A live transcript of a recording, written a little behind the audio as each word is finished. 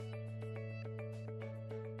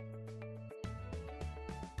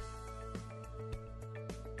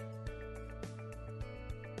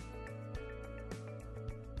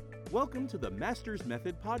Welcome to the Masters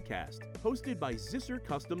Method podcast, hosted by Zisser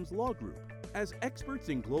Customs Law Group. As experts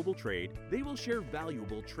in global trade, they will share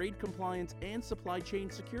valuable trade compliance and supply chain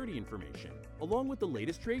security information, along with the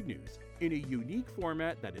latest trade news, in a unique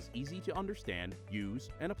format that is easy to understand, use,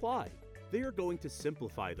 and apply. They are going to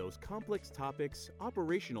simplify those complex topics,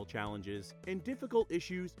 operational challenges, and difficult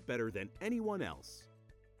issues better than anyone else.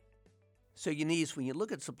 So, Yanis, when you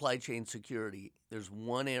look at supply chain security, there's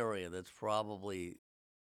one area that's probably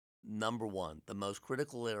number one, the most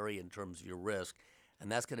critical area in terms of your risk,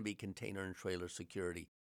 and that's going to be container and trailer security.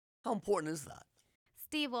 How important is that?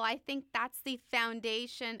 Steve, well, I think that's the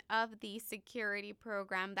foundation of the security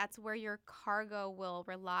program. That's where your cargo will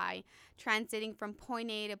rely, transiting from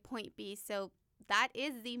point A to point B. So that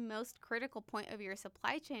is the most critical point of your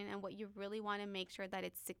supply chain and what you really want to make sure that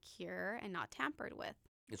it's secure and not tampered with.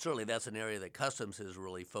 And certainly that's an area that Customs has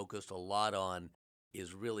really focused a lot on,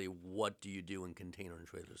 is really what do you do in container and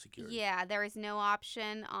trailer security? Yeah, there is no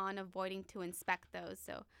option on avoiding to inspect those.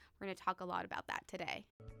 So we're going to talk a lot about that today.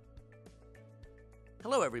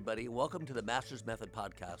 Hello, everybody. Welcome to the Masters Method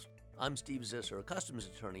podcast. I'm Steve Zisser, a customs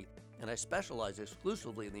attorney, and I specialize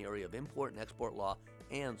exclusively in the area of import and export law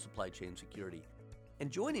and supply chain security. And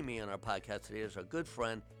joining me on our podcast today is our good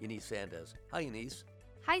friend, Yanis Sandez. Hi, Yanis.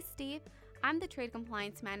 Hi, Steve. I'm the Trade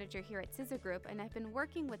Compliance Manager here at Zisser Group, and I've been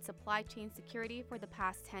working with supply chain security for the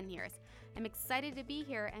past 10 years. I'm excited to be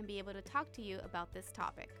here and be able to talk to you about this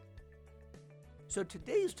topic. So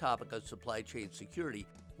today's topic of supply chain security,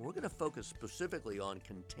 we're going to focus specifically on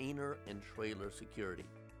container and trailer security.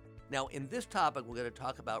 Now, in this topic, we're going to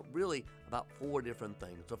talk about four different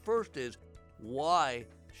things. The first is, why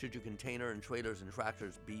should your container and trailers and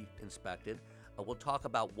tractors be inspected? We'll talk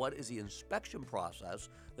about what is the inspection process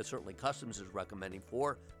that certainly Customs is recommending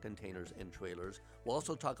for containers and trailers. We'll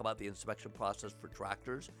also talk about the inspection process for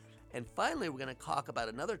tractors. And finally, we're going to talk about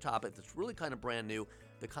another topic that's really kind of brand new,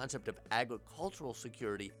 the concept of agricultural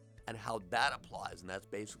security and how that applies. And that's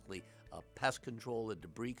basically pest control and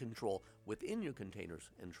debris control within your containers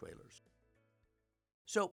and trailers.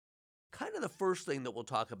 So kind of the first thing that we'll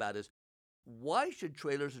talk about is, why should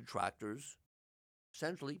trailers and tractors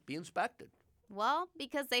essentially be inspected? Well,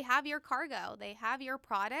 because they have your cargo, they have your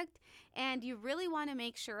product, and you really want to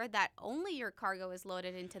make sure that only your cargo is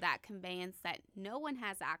loaded into that conveyance, that no one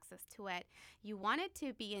has access to it. You want it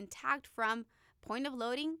to be intact from point of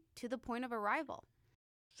loading to the point of arrival.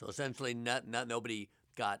 So essentially, nobody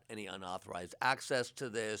got any unauthorized access to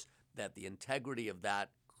this, that the integrity of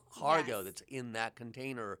that cargo that's in that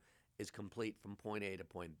container is complete from point A to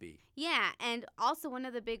point B. Yeah, and also one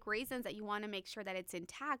of the big reasons that you want to make sure that it's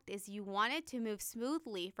intact is you want it to move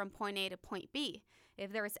smoothly from point A to point B.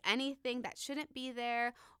 If there's anything that shouldn't be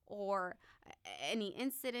there or any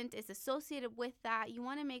incident is associated with that, you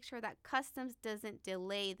want to make sure that Customs doesn't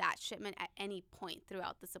delay that shipment at any point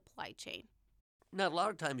throughout the supply chain. Now, a lot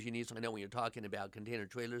of times, I know when you're talking about container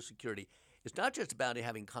trailer security, it's not just about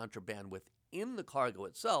having contraband within the cargo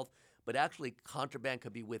itself, but actually contraband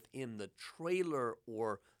could be within the trailer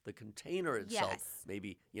or the container itself. Yes.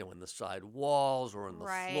 Maybe, in the side walls or in the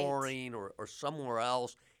flooring or somewhere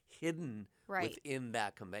else hidden within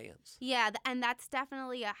that conveyance. Yeah, and that's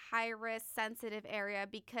definitely a high-risk, sensitive area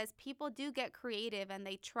because people do get creative and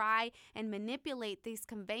they try and manipulate these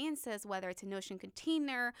conveyances, whether it's an ocean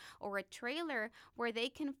container or a trailer, where they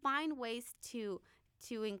can find ways to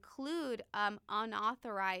include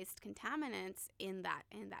unauthorized contaminants in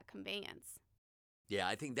that conveyance. Yeah,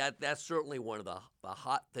 I think that's certainly one of the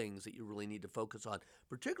hot things that you really need to focus on,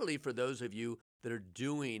 particularly for those of you that are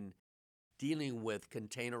dealing with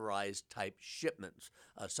containerized type shipments.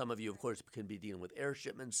 Some of you, of course, can be dealing with air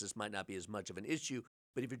shipments. This might not be as much of an issue,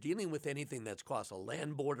 but if you're dealing with anything that's across a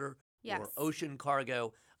land border or ocean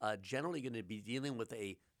cargo, generally going to be dealing with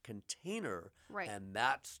a container, and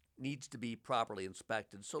that needs to be properly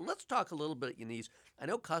inspected. So let's talk a little bit, Yanis. I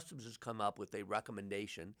know Customs has come up with a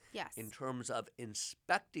recommendation in terms of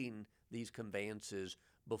inspecting these conveyances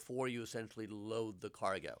before you essentially load the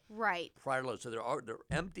cargo. Right. Prior to load. So they're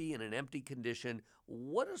empty, in an empty condition.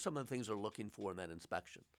 What are some of the things they're looking for in that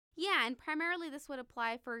inspection? Yeah, and primarily this would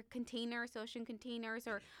apply for containers, ocean containers,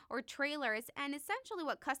 or trailers. And essentially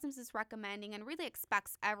what Customs is recommending and really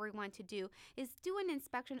expects everyone to do is do an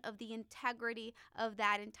inspection of the integrity of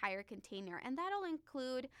that entire container. And that'll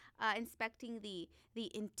include inspecting the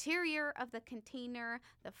interior of the container,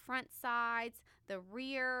 the front sides, the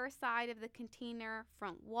rear side of the container,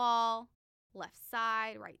 front wall, left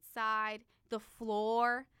side, right side, the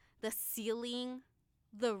floor, the ceiling,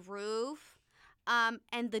 the roof.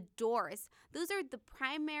 And the doors. Those are the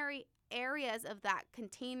primary areas of that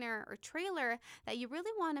container or trailer that you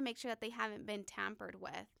really want to make sure that they haven't been tampered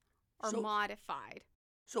with. or modified.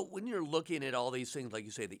 So when you're looking at all these things, like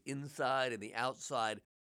you say, the inside and the outside,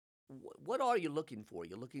 what are you looking for?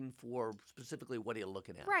 You're looking for specifically what are you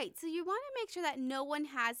looking at? Right. So you want to make sure that no one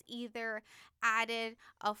has either added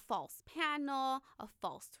a false panel, a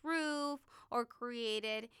false roof, or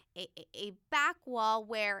created a back wall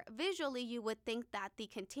where visually you would think that the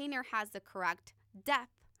container has the correct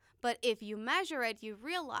depth. But if you measure it, you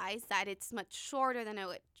realize that it's much shorter than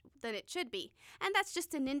it should be. And that's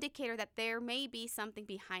just an indicator that there may be something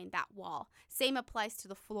behind that wall. Same applies to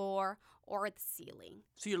the floor or the ceiling.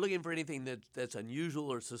 So you're looking for anything that's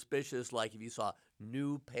unusual or suspicious, like if you saw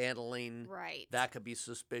new paneling, Right. that could be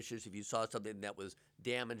suspicious. If you saw something that was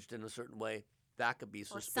damaged in a certain way, that could be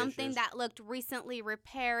suspicious. Or something that looked recently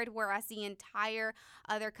repaired, whereas the entire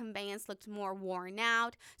other conveyance looked more worn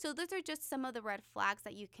out. So those are just some of the red flags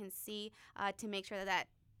that you can see to make sure that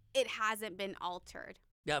it hasn't been altered.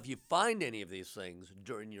 Now, if you find any of these things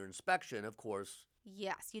during your inspection, of course,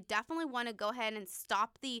 Yes, you definitely want to go ahead and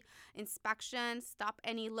stop the inspection, stop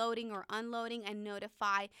any loading or unloading, and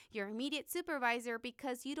notify your immediate supervisor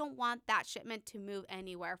because you don't want that shipment to move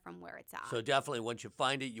anywhere from where it's at. so definitely once you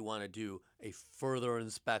find it, you want to do a further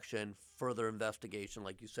inspection, further investigation,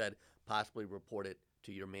 like you said, possibly report it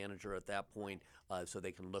to your manager at that point so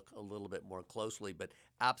they can look a little bit more closely. But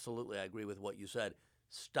absolutely, I agree with what you said.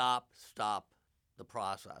 Stop the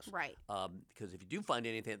process. Right. Because if you do find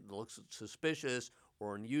anything that looks suspicious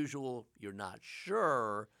or unusual, you're not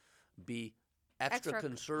sure, be extra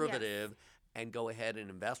conservative and go ahead and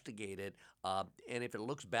investigate it. And if it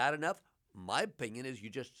looks bad enough, my opinion is you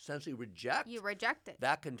just essentially reject You reject it.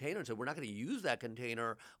 that container and say, we're not going to use that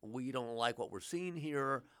container. We don't like what we're seeing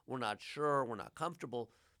here. We're not sure. We're not comfortable.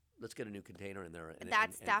 Let's get a new container in there. That's and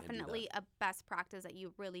do that. definitely a best practice that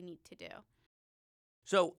you really need to do.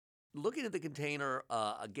 So looking at the container,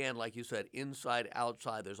 again, like you said, inside,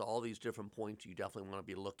 outside, there's all these different points you definitely want to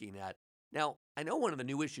be looking at. Now, I know one of the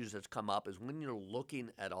new issues that's come up is when you're looking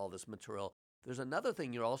at all this material, there's another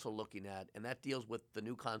thing you're also looking at, and that deals with the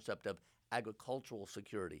new concept of agricultural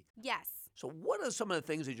security. Yes. So what are some of the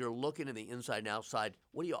things that you're looking at the inside and outside?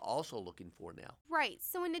 What are you also looking for now? Right.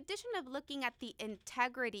 So in addition of looking at the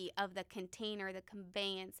integrity of the container, the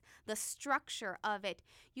conveyance, the structure of it,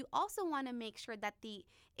 you also want to make sure that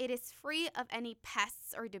it is free of any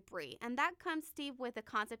pests or debris. And that comes, Steve, with the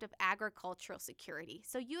concept of agricultural security.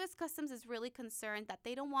 So U.S. Customs is really concerned that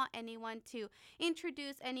they don't want anyone to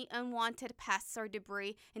introduce any unwanted pests or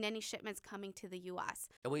debris in any shipments coming to the U.S.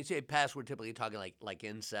 And when you say pests, we're typically talking like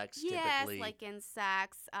insects, Yes, typically. like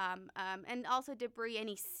insects, and also debris,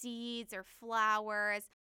 any seeds or flowers,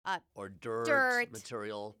 or dirt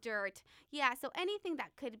material. dirt. Yeah, so anything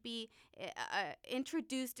that could be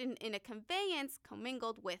introduced in a conveyance,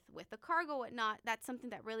 commingled with the cargo, whatnot, that's something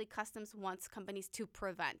that really Customs wants companies to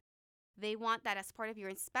prevent. They want that as part of your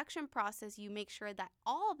inspection process, you make sure that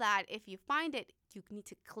all that, if you find it, you need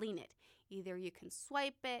to clean it. Either you can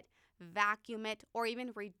swipe it, vacuum it, or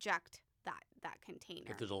even reject that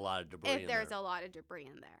container. If there's a lot of debris in there. If there's a lot of debris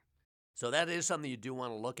in there. So that is something you do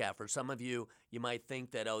want to look at. For some of you, you might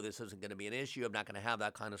think that, oh, this isn't going to be an issue. I'm not going to have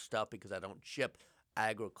that kind of stuff because I don't ship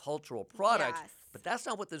agricultural products. Yes. But that's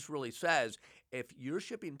not what this really says. If you're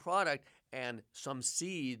shipping product and some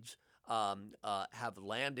seeds have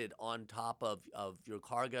landed on top of your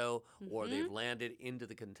cargo or they've landed into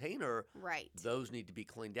the container, Right. those need to be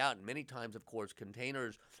cleaned out. And many times, of course,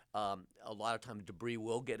 containers, a lot of times debris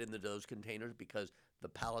will get into those containers because the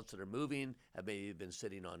pallets that are moving have maybe been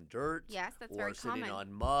sitting on dirt Yes, that's or very sitting common.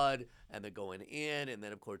 on mud, and they're going in, and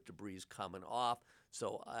then, of course, debris is coming off.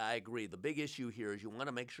 So I agree. The big issue here is you want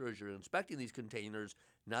to make sure as you're inspecting these containers,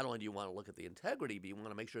 not only do you want to look at the integrity, but you want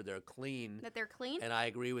to make sure they're clean. That they're clean? And I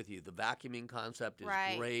agree with you. The vacuuming concept is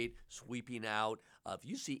Right. great, sweeping out. If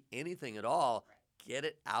you see anything at all, get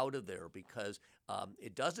it out of there because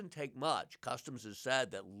it doesn't take much. Customs has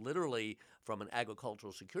said that literally from an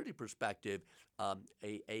agricultural security perspective,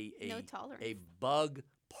 No tolerance. a bug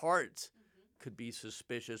part could be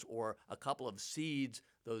suspicious, or a couple of seeds,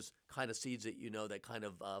 those kind of seeds that that kind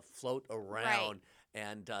of float around,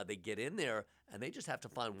 and they get in there, and they just have to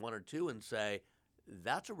find one or two and say,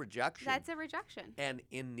 that's a rejection. That's a rejection. And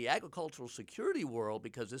in the agricultural security world,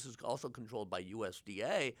 because this is also controlled by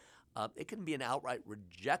USDA, it can be an outright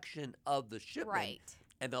rejection of the shipment. Right.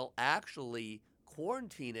 And they'll actually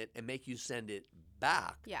quarantine it and make you send it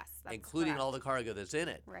back, Yes, that's including correct. all the cargo that's in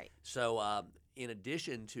it. Right. So in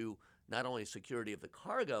addition to not only security of the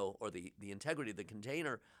cargo or the integrity of the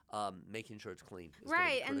container, making sure it's clean.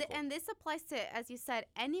 Right, and this applies to, as you said,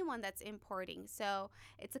 anyone that's importing. So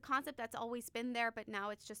it's a concept that's always been there, but now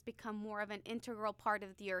it's just become more of an integral part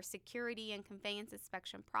of your security and conveyance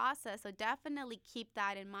inspection process. So definitely keep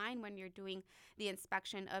that in mind when you're doing the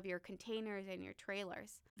inspection of your containers and your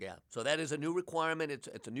trailers. Yeah, so that is a new requirement.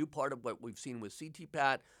 It's a new part of what we've seen with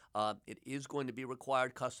CTPAT. It is going to be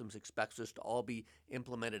required. Customs expects this to all be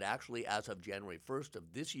implemented actually as of January 1st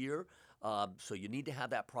of this year. So you need to have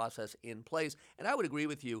that process in place. And I would agree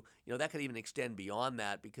with you, that could even extend beyond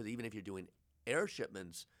that, because even if you're doing air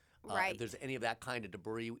shipments, Right. if there's any of that kind of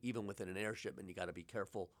debris, even within an air shipment, you got to be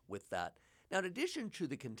careful with that. Now, in addition to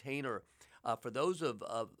the container, for those of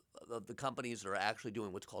the companies that are actually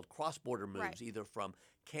doing what's called cross-border moves, Right. either from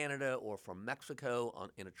Canada or from Mexico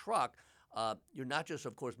in a truck, you're not just,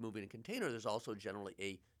 of course, moving a container. There's also generally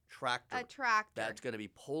a tractor. A tractor. That's going to be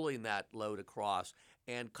pulling that load across.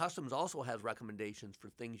 And Customs also has recommendations for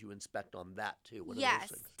things you inspect on that too. What are Yes,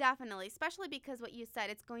 those things? definitely. Especially because what you said,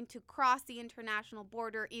 it's going to cross the international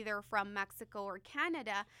border either from Mexico or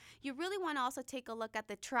Canada. You really want to also take a look at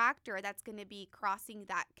the tractor that's going to be crossing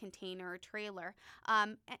that container or trailer.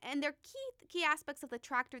 And there are key aspects of the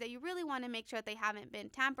tractor that you really want to make sure that they haven't been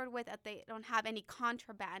tampered with, that they don't have any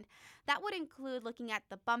contraband. That would include looking at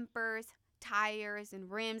the bumpers, tires and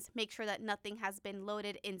rims. Make sure that nothing has been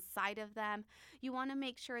loaded inside of them. You want to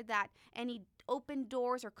make sure that any open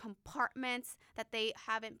doors or compartments that they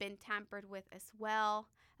haven't been tampered with as well.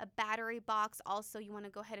 A battery box also, you want to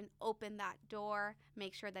go ahead and open that door,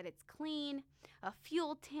 make sure that it's clean.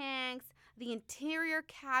 Fuel tanks, the interior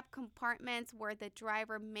cab compartments where the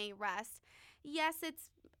driver may rest. Yes, it's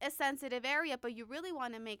a sensitive area, but you really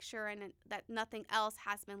want to make sure that nothing else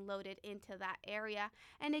has been loaded into that area.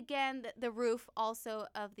 And again, the roof also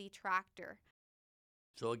of the tractor.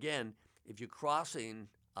 So again, if you're crossing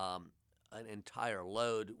an entire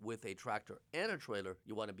load with a tractor and a trailer,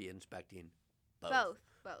 you want to be inspecting both.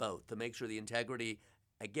 Both to make sure the integrity.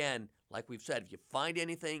 Again, like we've said, if you find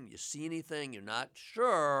anything, you see anything, you're not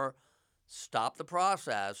sure, stop the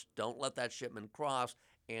process. Don't let that shipment cross,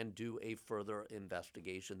 and do a further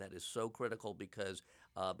investigation. That is so critical, because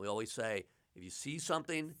we always say, if you see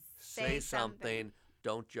something, say something.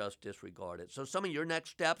 Don't just disregard it. So some of your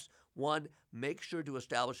next steps: 1, make sure to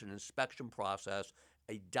establish an inspection process,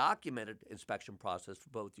 a documented inspection process for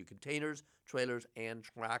both your containers, trailers, and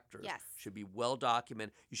tractors. Yes. Should be well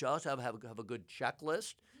documented. You should also have a good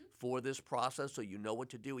checklist for this process, so you know what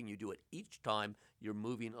to do, and you do it each time you're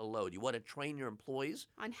moving a load. You want to train your employees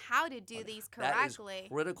On how to do these correctly. That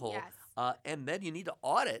is critical. Yes. And then you need to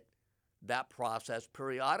audit that process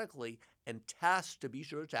periodically and test to be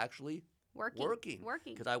sure it's actually working.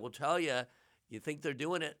 Because I will tell you, you think they're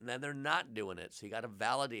doing it, and then they're not doing it. So you got to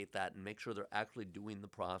validate that and make sure they're actually doing the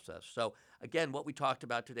process. So again, what we talked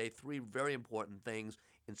about today, 3 very important things: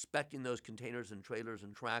 inspecting those containers and trailers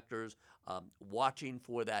and tractors, watching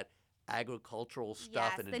for that agricultural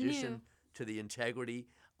stuff Yes, in the addition new. to the integrity,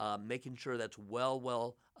 making sure that's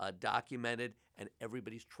well documented and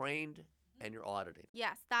everybody's trained and you're auditing.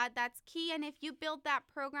 Yes, that's key. And if you build that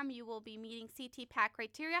program, you will be meeting CTPAT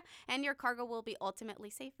criteria, and your cargo will be ultimately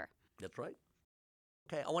safer. That's right.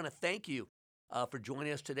 Okay, I want to thank you for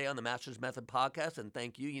joining us today on the Masters Method podcast, and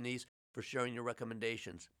thank you, Eunice, for sharing your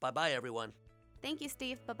recommendations. Bye-bye, everyone. Thank you,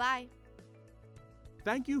 Steve. Bye-bye.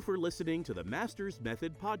 Thank you for listening to the Masters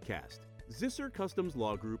Method podcast. Zisser Customs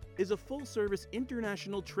Law Group is a full-service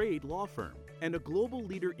international trade law firm and a global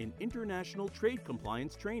leader in international trade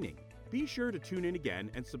compliance training. Be sure to tune in again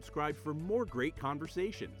and subscribe for more great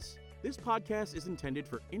conversations. This podcast is intended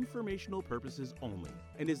for informational purposes only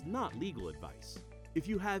and is not legal advice. If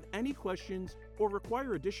you have any questions or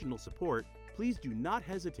require additional support, please do not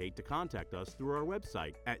hesitate to contact us through our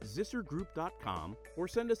website at zissergroup.com or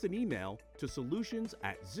send us an email to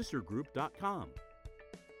solutions@zissergroup.com.